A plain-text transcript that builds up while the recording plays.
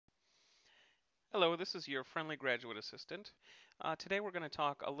Hello, this is your friendly graduate assistant. Today we're going to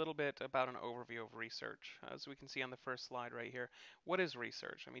talk a little bit about an overview of research. As we can see on the first slide right here, what is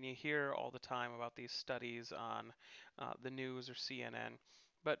research? I mean, you hear all the time about these studies on the news or CNN,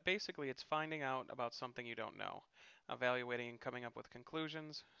 but basically it's finding out about something you don't know, evaluating and coming up with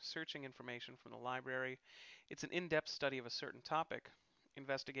conclusions, searching information from the library. It's an in-depth study of a certain topic,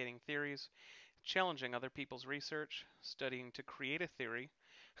 investigating theories, challenging other people's research, studying to create a theory,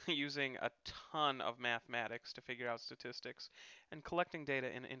 using a ton of mathematics to figure out statistics, and collecting data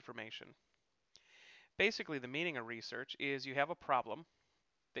and information. Basically, the meaning of research is you have a problem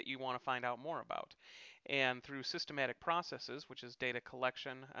that you want to find out more about. And through systematic processes, which is data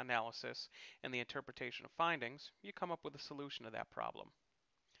collection, analysis, and the interpretation of findings, you come up with a solution to that problem.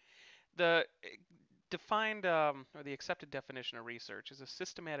 The defined or the accepted definition of research is a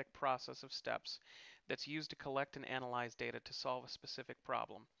systematic process of steps that's used to collect and analyze data to solve a specific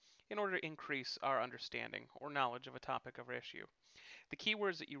problem in order to increase our understanding or knowledge of a topic or issue. The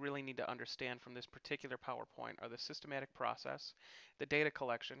keywords that you really need to understand from this particular PowerPoint are the systematic process, the data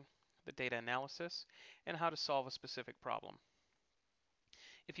collection, the data analysis, and how to solve a specific problem.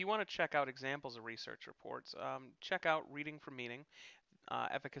 If you want to check out examples of research reports, check out Reading for Meaning,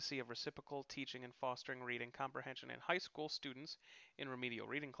 Efficacy of Reciprocal Teaching and Fostering Reading Comprehension in High School Students in Remedial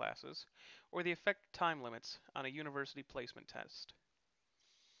Reading Classes, or the effect of time limits on a university placement test.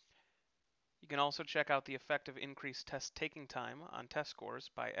 You can also check out the effect of increased test taking time on test scores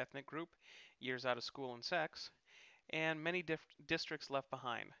by ethnic group, years out of school and sex, and many districts left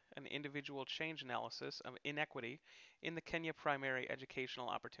behind, an individual change analysis of inequity in the Kenya primary educational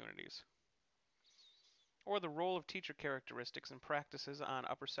opportunities, or the role of teacher characteristics and practices on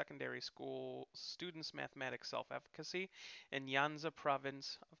upper secondary school students' mathematics self-efficacy in Nyanza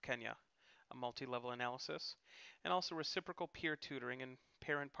province of Kenya, a multi-level analysis, and also reciprocal peer tutoring and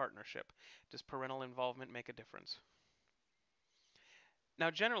parent partnership. Does parental involvement make a difference? Now,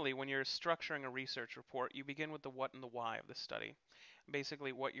 generally, when you're structuring a research report, you begin with the what and the why of the study,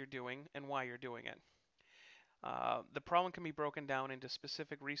 basically what you're doing and why you're doing it. The problem can be broken down into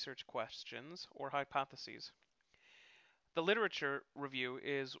specific research questions or hypotheses. The literature review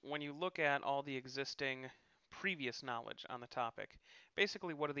is when you look at all the existing previous knowledge on the topic.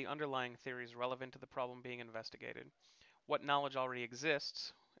 Basically, what are the underlying theories relevant to the problem being investigated? What knowledge already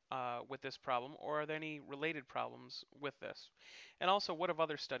exists with this problem, or are there any related problems with this? And also, what have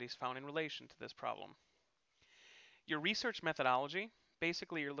other studies found in relation to this problem? Your research methodology,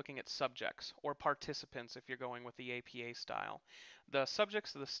 basically you're looking at subjects or participants if you're going with the APA style. The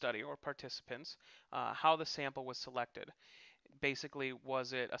subjects of the study or participants, how the sample was selected. Basically,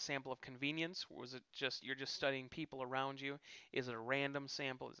 was it a sample of convenience? Was it just you're just studying people around you? Is it a random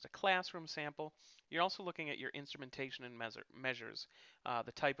sample? Is it a classroom sample? You're also looking at your instrumentation and measures,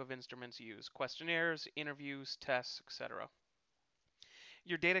 the type of instruments used, questionnaires, interviews, tests, etc.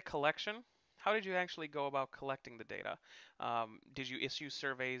 Your data collection. How did you actually go about collecting the data? Did you issue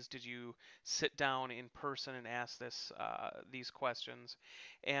surveys? Did you sit down in person and ask these questions?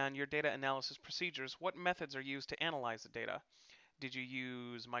 And your data analysis procedures. What methods are used to analyze the data? Did you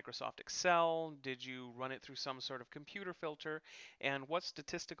use Microsoft Excel? Did you run it through some sort of computer filter? And what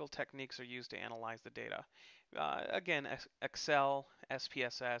statistical techniques are used to analyze the data? Again, Excel,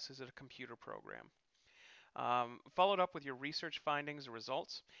 SPSS, is it a computer program? Followed up with your research findings or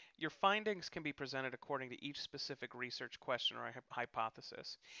results. Your findings can be presented according to each specific research question or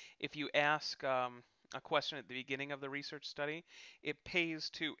hypothesis. If you ask a question at the beginning of the research study, it pays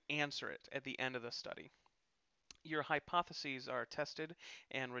to answer it at the end of the study. Your hypotheses are tested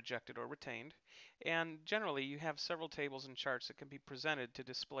and rejected or retained, and generally you have several tables and charts that can be presented to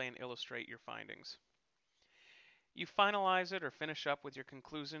display and illustrate your findings. You finalize it or finish up with your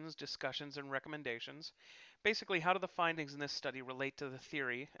conclusions, discussions, and recommendations. Basically, how do the findings in this study relate to the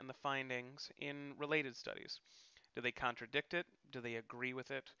theory and the findings in related studies? Do they contradict it? Do they agree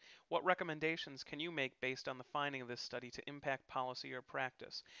with it? What recommendations can you make based on the finding of this study to impact policy or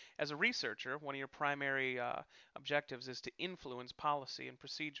practice? As a researcher, one of your primary objectives is to influence policy and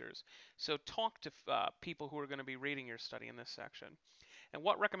procedures. So talk to people who are going to be reading your study in this section. And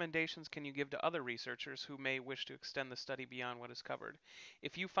what recommendations can you give to other researchers who may wish to extend the study beyond what is covered?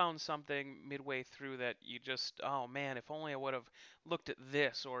 If you found something midway through that you just, oh man, if only I would have looked at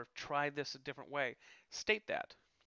this or tried this a different way, state that.